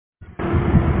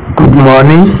Good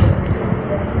morning.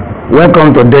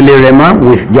 Welcome to Daily Rhema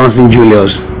with Johnson Julius.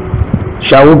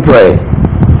 Shall we pray?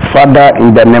 Father,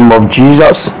 in the name of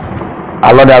Jesus,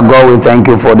 our Lord our God, we thank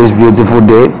you for this beautiful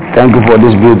day. Thank you for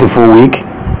this beautiful week.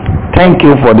 Thank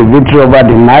you for the victory over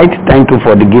the night. Thank you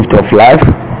for the gift of life.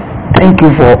 Thank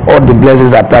you for all the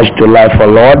blessings attached to life, O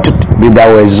Lord. Be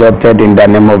thou exalted in the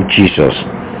name of Jesus.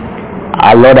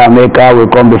 Our Lord our Maker, we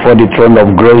come before the throne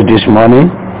of grace this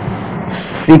morning,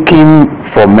 seeking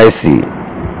for mercy,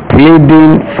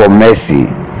 pleading for mercy,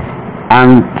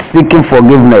 and seeking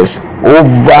forgiveness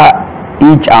over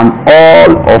each and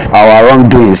all of our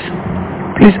wrongdoings.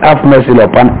 Please have mercy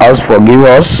upon us, forgive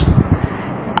us,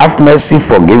 have mercy,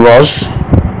 forgive us,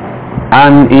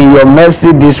 and in your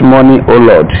mercy this morning, O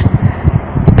Lord,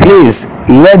 please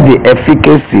let the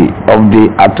efficacy of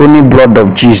the atoning blood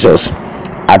of Jesus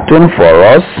atone for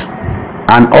us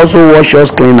and also wash us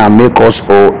clean and make us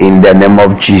whole in the name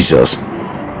of Jesus.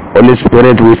 Holy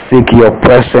Spirit, we seek your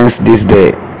presence this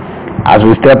day. As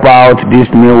we step out this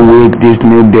new week, this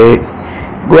new day,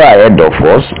 go ahead of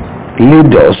us,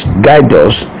 lead us, guide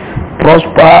us,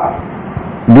 prosper,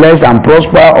 bless and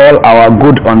prosper all our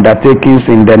good undertakings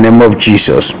in the name of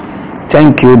Jesus.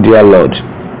 Thank you, dear Lord.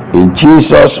 In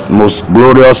Jesus' most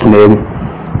glorious name,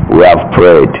 we have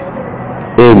prayed.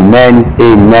 Amen,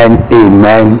 amen,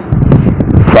 amen.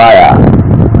 Fire.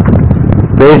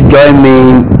 Please join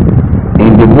me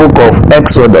in the book of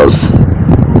Exodus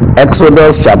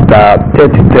chapter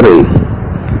 33.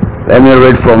 Let me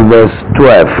read from verse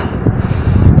 12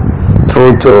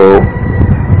 through to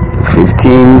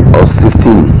 15 or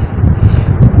 16.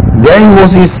 Then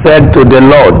Moses said to the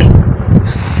Lord,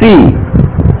 "See,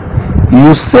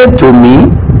 you said to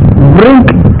me, bring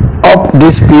up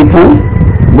these people,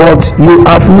 but you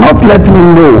have not let me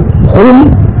know whom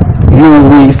you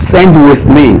will send with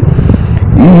me.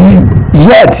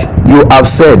 Yet you have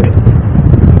said,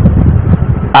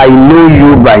 I know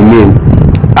you by name,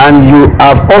 and you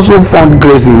have also found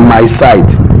grace in my sight.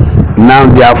 Now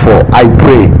therefore I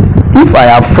pray, if I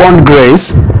have found grace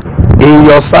in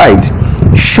your sight,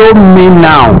 show me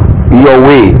now your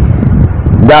way,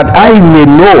 that I may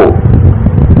know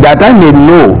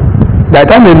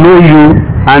you,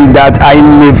 and that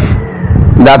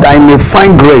I may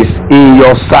find grace in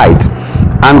your sight,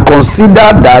 and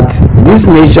consider that this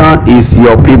nation is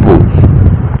your people."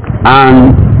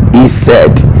 And he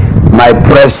said, "My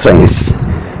presence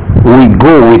will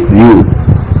go with you,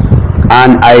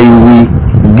 and I will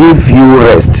give you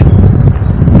rest."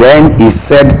 Then he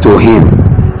said to him,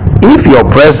 "If your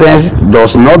presence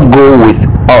does not go with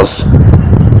us,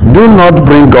 do not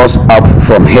bring us up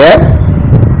from here.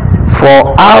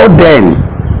 For how then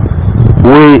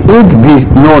will it be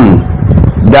known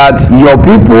that your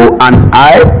people and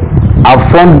I have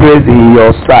found grace in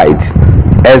your sight,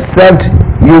 except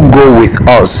you go with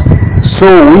us? So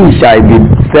we shall be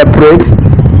separate,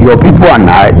 your people and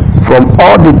I, from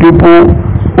all the people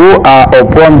who are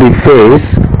upon the face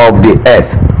of the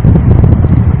earth."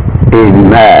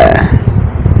 Amen.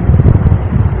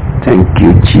 Thank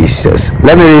you, Jesus.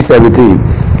 Let me read 17.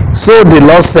 So the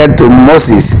Lord said to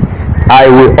Moses, "I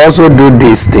will also do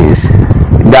these things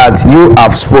that you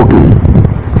have spoken,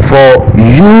 for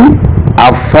you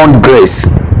have found grace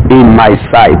in my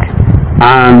sight,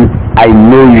 and I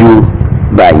know you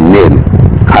by name."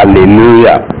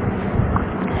 Hallelujah.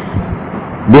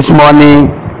 This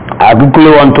morning, I quickly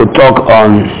want to talk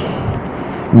on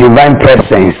divine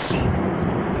presence.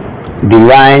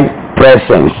 Divine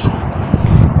presence.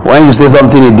 When you say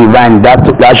something is divine,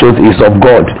 that shows it's of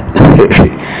God.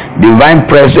 Divine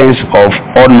presence of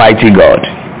Almighty God.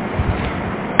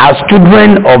 As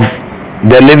children of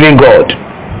the living God,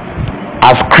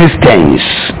 as Christians,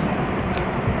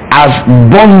 as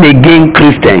born again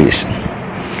Christians,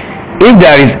 if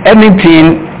there is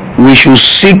anything we should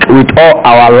seek with all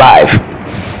our life,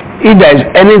 if there is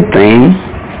anything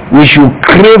we should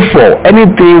crave for,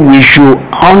 anything we should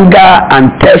hunger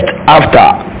and thirst after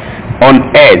on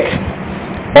earth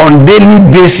on daily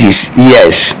basis,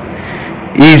 yes,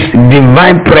 is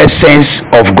divine presence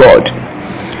of God.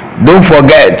 Don't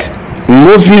forget,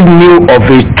 Moses knew of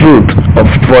his truth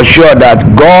for sure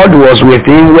that God was with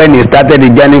him when he started the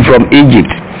journey from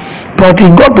Egypt. But he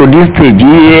got to this stage,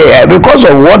 because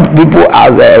of what people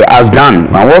has done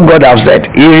and what God has said,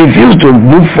 he refused to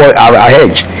move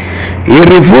ahead. He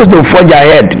refused to forge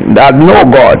ahead. That no,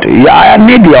 God, I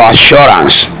need your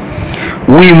assurance.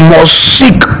 We must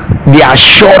seek the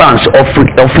assurance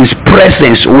of his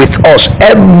presence with us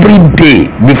every day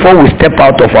before we step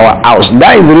out of our house.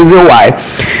 That is the reason why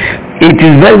it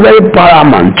is very, very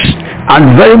paramount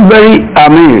and very, very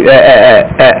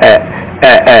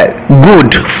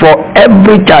good for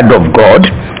every child of God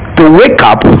to wake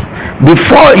up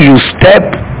before you step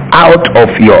out of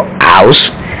your house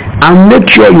and make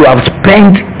sure you have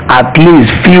spent at least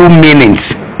few minutes,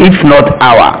 if not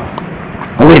hour,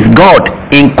 with God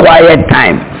in quiet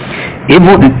time.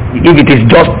 Even if it is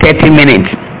just 30 minutes,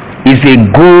 it's a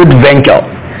good venture,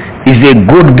 it's a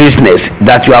good business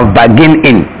that you have bargained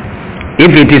in.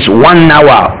 If it is 1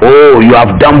 hour, oh, you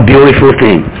have done beautiful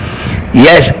thing.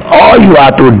 Yes, all you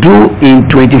are to do in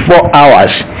 24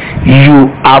 hours, you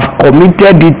have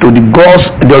committed it to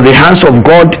the hands of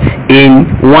God in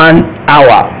 1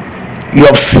 hour. You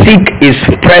have seek his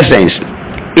presence.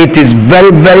 It is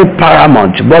very, very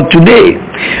paramount. But today,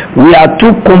 we are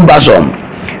too cumbersome.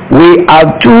 We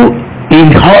are too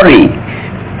in hurry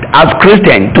as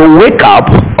Christians to wake up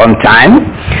on time,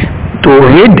 to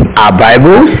read our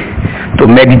Bible, to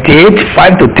meditate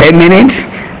 5 to 10 minutes,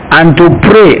 and to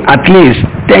pray at least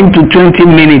 10 to 20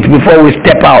 minutes before we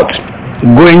step out,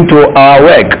 going to our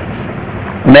work.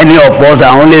 Many of us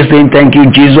are only saying thank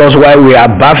you Jesus while we are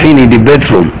bathing in the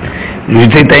bathroom. You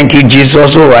say thank you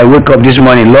Jesus, oh I wake up this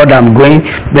morning, Lord I'm going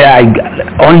there,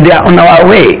 on our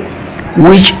way,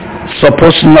 which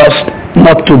supposed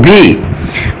not to be.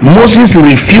 Moses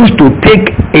refused to take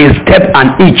a step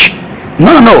an inch.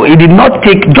 No, he did not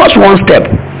take just one step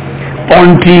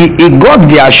until he got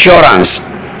the assurance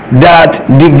that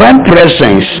divine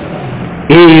presence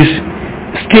is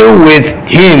still with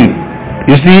him.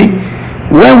 You see,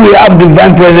 when we have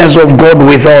divine presence of God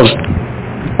with us,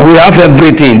 we have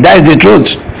everything. That is the truth.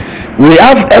 We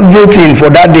have everything for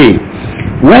that day.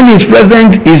 When his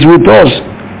presence is with us,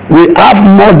 we have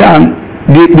more than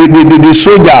the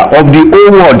soldier of the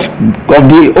whole world, of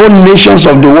the whole nations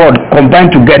of the world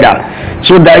combined together.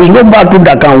 So there is no battle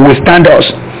that can withstand us.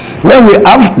 When we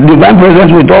have divine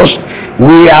presence with us,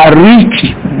 we are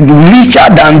richer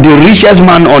than the richest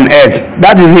man on earth.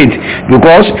 That is it.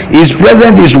 Because his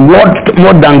presence is worth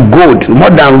more than gold, more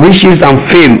than riches and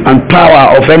fame and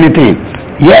power of anything.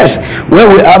 Yes,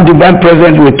 when we have divine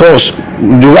presence with us,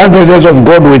 divine presence of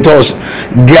God with us,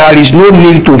 there is no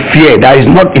need to fear. There is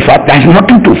nothing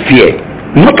to fear.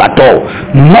 Not at all.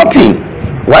 Nothing.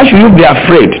 Why should you be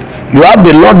afraid? You have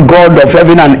the Lord God of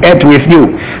heaven and earth with you.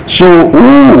 So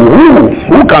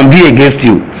who can be against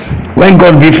you? When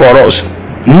God be for us,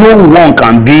 no one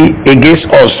can be against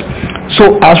us.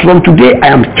 So as from today,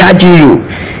 I am charging you.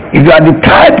 If you are the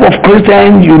type of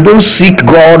Christian, you don't seek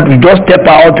God, you just step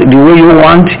out the way you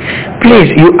want,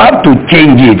 please, you have to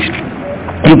change it.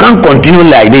 You can't continue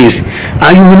like this,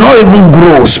 and you will not even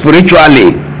grow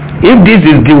spiritually. If this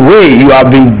is the way you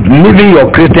have been living your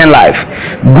Christian life,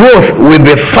 growth will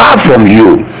be far from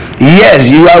you. Yes,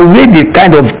 you are really the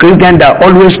kind of Christian that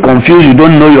always confused. You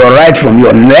don't know your right from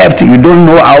your left. You don't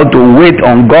know how to wait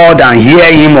on God and hear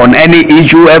him on any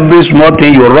issue. Every small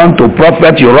thing you run to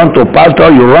prophet, you run to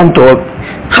pastor, you run to...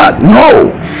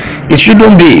 No, it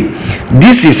shouldn't be.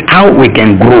 This is how we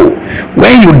can grow.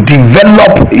 When you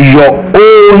develop your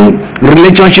own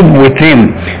relationship with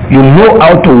him, you know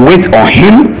how to wait on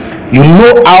him. You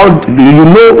know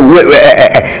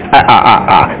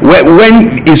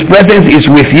when his presence is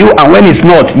with you and when it's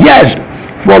not. Yes,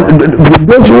 for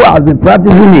those who have been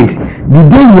practicing it, the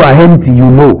day you are empty, you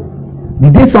know.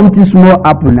 The day something small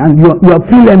happen and you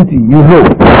feel empty, you know.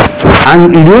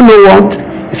 And you don't know what.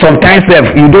 Sometimes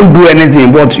you don't do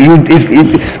anything, but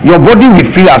if your body will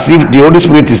feel as if the Holy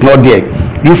Spirit is not there.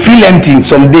 You feel empty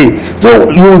someday, so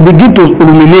you begin to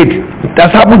ruminate.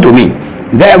 That's happened to me.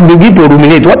 Then begin to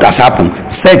ruminate what has happened.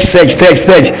 Search.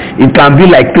 It can be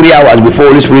like 3 hours before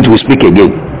Holy Spirit will speak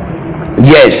again.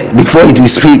 Yes, before it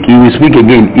will speak, he will speak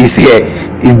again. He's here.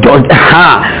 It does.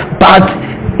 But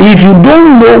if you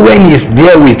don't know when he's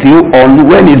there with you or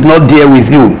when he's not there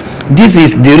with you, this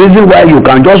is the reason why you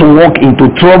can just walk into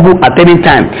trouble at any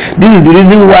time. This is the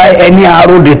reason why any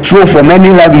arrow they throw from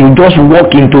any life, you just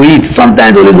walk into it.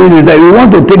 Sometimes the Holy Spirit is that you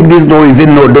want to take this door, he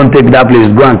said no, don't take that place,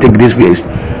 go and take this place.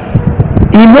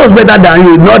 He knows better than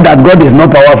you. Not that God is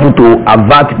not powerful to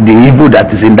avert the evil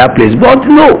that is in that place. But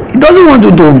no, he doesn't want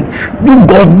you to do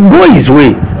God go his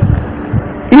way.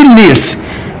 He lives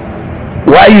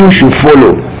why you should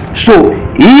follow. So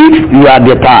if you are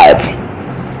the type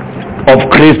of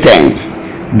Christian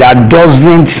that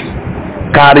doesn't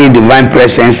carry divine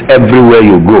presence everywhere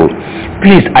you go,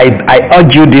 please, I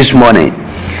urge you this morning.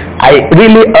 I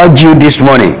really urge you this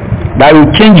morning that you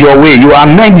change your way. You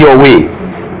amend your way.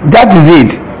 That is it.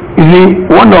 You see,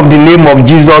 one of the name of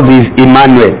Jesus is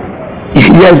Emmanuel.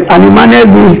 Yes, and Emmanuel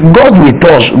is God with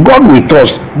us. God with us.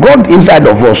 God inside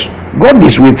of us. God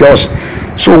is with us.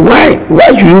 So why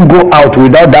should you go out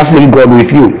without that same God with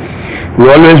you? We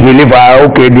always believe,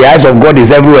 okay, the eyes of God is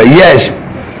everywhere. Yes,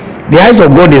 the eyes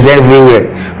of God is everywhere.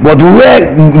 But where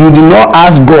you do not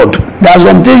ask God, there are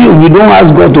some things you don't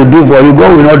ask God to do for you,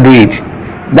 God will not do it.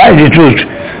 That is the truth.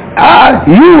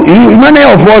 Many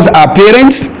of us are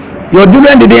parents. Your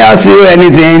children didn't ask you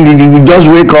anything. You just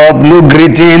wake up, no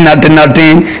greeting,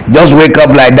 nothing. Just wake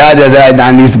up like that,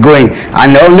 and it's going.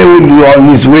 And only when you are on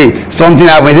his way, something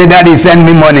happens. Say, Daddy, send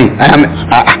me money.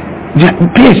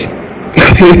 Please.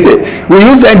 Will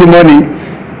you send the money?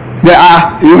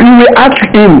 You will ask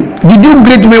him, did you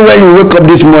greet me when you wake up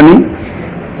this morning?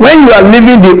 When you are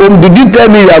leaving the home, did you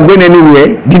tell me you are going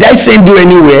anywhere? Did I send you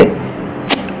anywhere?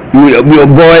 Your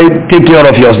boy, take care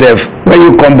of yourself. When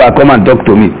you come back, come and talk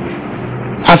to me.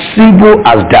 As simple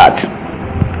as that.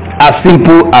 As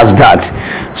simple as that.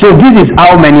 So this is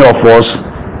how many of us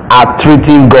are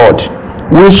treating God,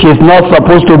 which is not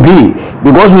supposed to be.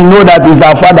 Because we know that he's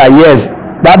our Father, yes.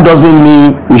 That doesn't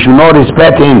mean we should not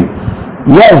respect him.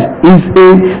 Yes, it's a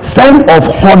sign of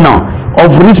honor,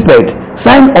 of respect,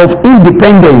 sign of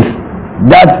independence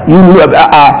that you know that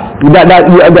you know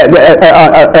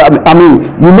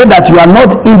that you are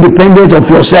not independent of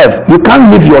yourself. You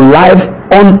can't live your life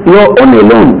on your own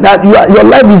alone. That your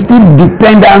life is still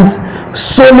dependent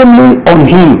solely on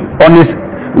him, on his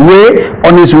way,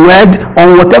 on his word,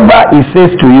 on whatever he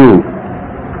says to you.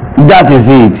 That is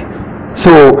it.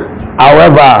 So,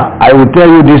 however, I will tell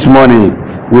you this morning,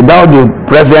 without the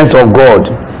presence of God,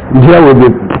 there will be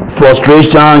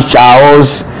frustration, chaos,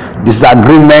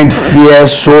 disagreement, fear,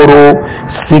 sorrow,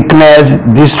 sickness,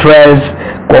 distress,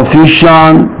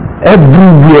 confusion,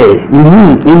 everywhere.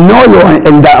 In all your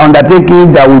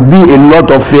undertaking, there will be a lot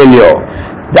of failure.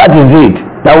 That is it.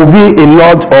 There will be a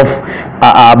lot of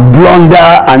blunder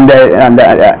and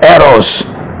errors.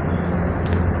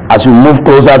 As you move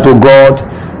closer to God,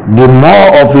 the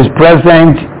more of his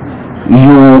presence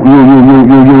you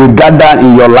will gather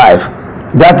in your life.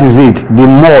 That is it. The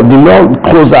more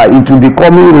closer it will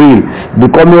becoming real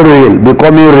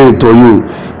to you.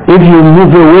 If you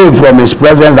move away from his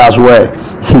presence as well,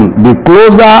 the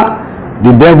closer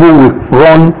the devil will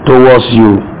run towards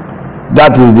you.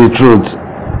 That is the truth.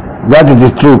 That is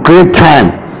the truth. Create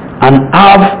time and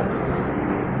have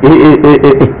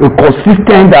a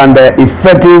consistent and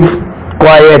effective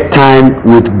quiet time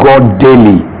with God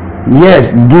daily. Yes,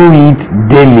 do it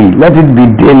daily. Let it be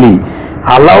daily.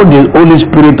 Allow the Holy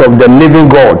Spirit of the living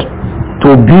God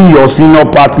to be your senior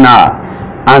partner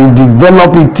and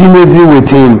develop intimacy with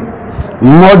him.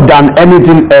 More than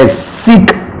anything else, seek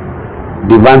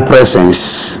divine presence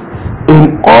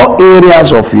in all areas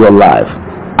of your life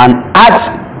and ask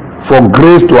for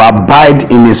grace to abide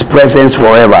in his presence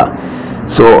forever.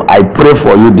 So I pray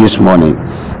for you this morning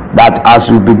that as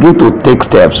you begin to take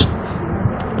steps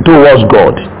towards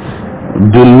God,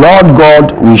 the Lord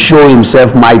God will show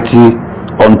himself mighty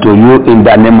unto you in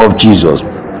the name of Jesus.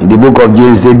 In the book of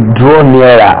James, it says, draw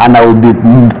nearer and I will be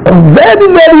very,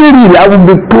 very real. I will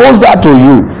be closer to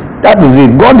you. That is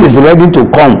it. God is ready to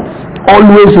come.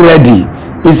 Always ready.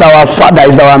 He's our Father,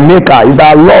 he's our Maker, he's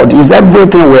our Lord, he's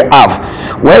everything we have.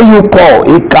 When you call,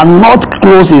 he cannot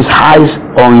close his eyes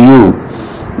on you.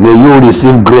 May you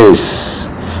receive grace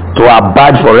to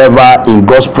abide forever in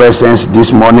God's presence this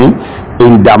morning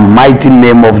in the mighty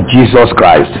name of Jesus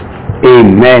Christ.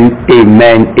 Amen,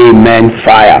 amen, amen.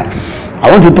 Fire. I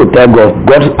want you to tell God,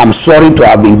 God, I'm sorry to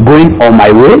have been going on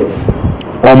my way,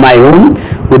 on my own,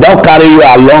 without carrying you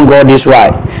along all this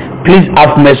while. Please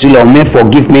have mercy on me.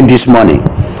 Forgive me this morning.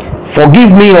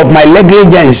 Forgive me of my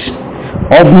negligence,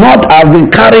 of not having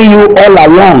carried you all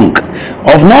along,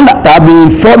 of not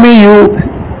having informing you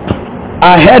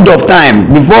ahead of time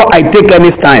before I take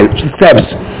any steps.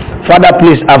 Father,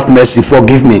 please have mercy.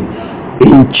 Forgive me.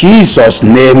 In Jesus'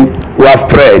 name we have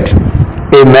prayed.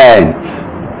 Amen.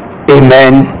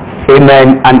 Amen.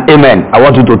 Amen and amen. I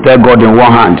want you to tell God in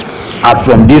one hand, and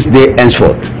from this day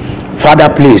henceforth,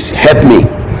 Father, please help me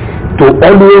to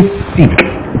always seek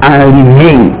and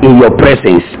remain in your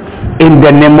presence in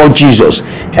the name of Jesus.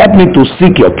 Help me to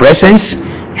seek your presence.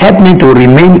 Help me to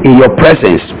remain in your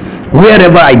presence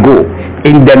wherever I go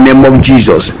in the name of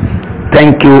Jesus.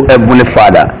 Thank you, Heavenly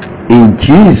Father. In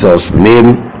Jesus'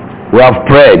 name we have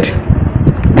prayed.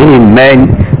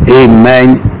 Amen,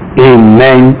 amen,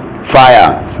 amen.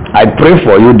 Fire. I pray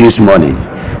for you this morning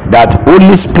that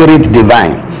Holy Spirit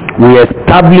divine will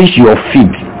establish your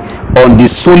feet on the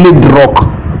solid rock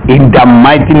in the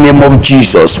mighty name of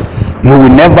Jesus. You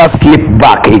will never slip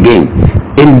back again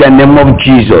in the name of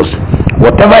Jesus.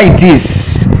 Whatever it is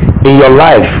in your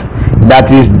life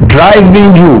that is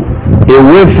driving you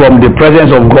away from the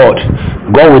presence of God,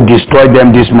 God will destroy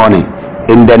them this morning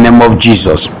in the name of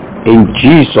Jesus. In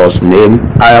Jesus' name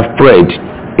I have prayed.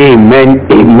 Amen,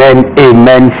 amen,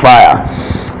 amen. Fire.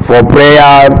 For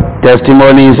prayer,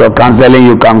 testimonies or counseling,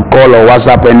 you can call or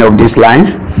WhatsApp any of these lines.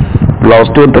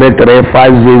 +233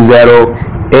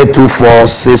 500 824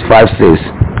 656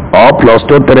 or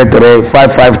 +233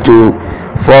 552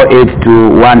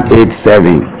 482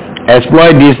 187.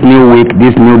 Exploit this new week,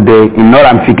 this new day in all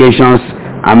ramifications,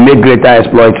 and make greater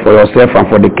exploit for yourself and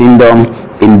for the kingdom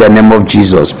in the name of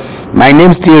Jesus. My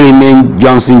name still remains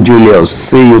Johnson Julius.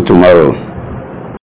 See you tomorrow.